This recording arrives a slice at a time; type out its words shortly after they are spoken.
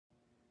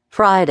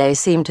Friday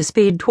seemed to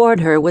speed toward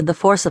her with the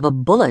force of a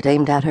bullet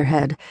aimed at her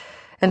head,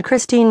 and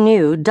Christine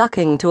knew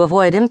ducking to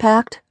avoid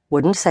impact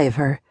wouldn't save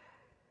her.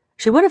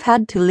 She would have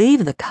had to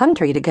leave the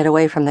country to get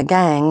away from the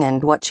gang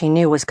and what she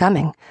knew was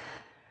coming.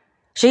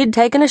 She'd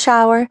taken a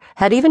shower,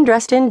 had even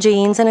dressed in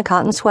jeans and a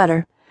cotton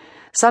sweater.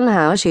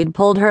 Somehow she'd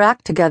pulled her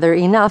act together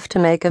enough to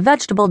make a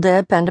vegetable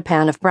dip and a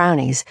pan of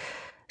brownies.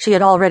 She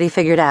had already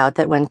figured out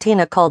that when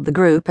Tina called the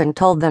group and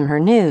told them her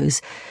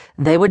news,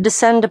 they would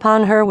descend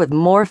upon her with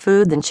more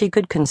food than she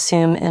could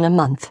consume in a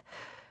month.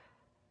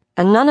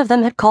 And none of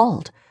them had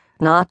called.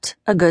 Not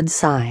a good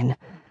sign.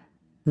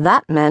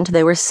 That meant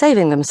they were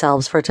saving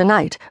themselves for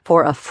tonight,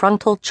 for a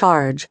frontal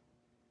charge.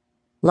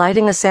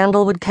 Lighting a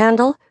sandalwood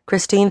candle,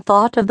 Christine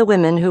thought of the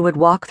women who would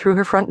walk through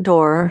her front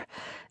door,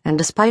 and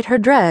despite her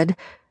dread,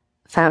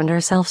 found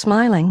herself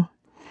smiling.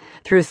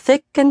 Through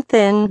thick and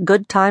thin,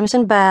 good times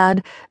and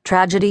bad,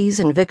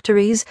 tragedies and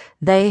victories,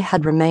 they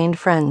had remained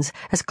friends,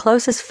 as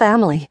close as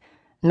family,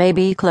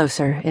 maybe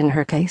closer in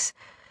her case.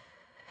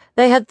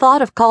 They had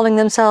thought of calling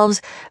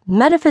themselves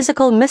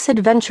metaphysical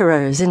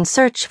misadventurers in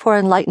search for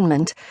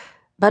enlightenment,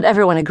 but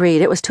everyone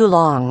agreed it was too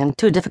long and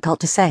too difficult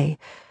to say.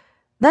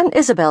 Then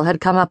Isabel had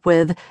come up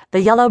with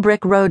the Yellow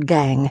Brick Road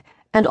Gang,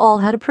 and all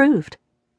had approved.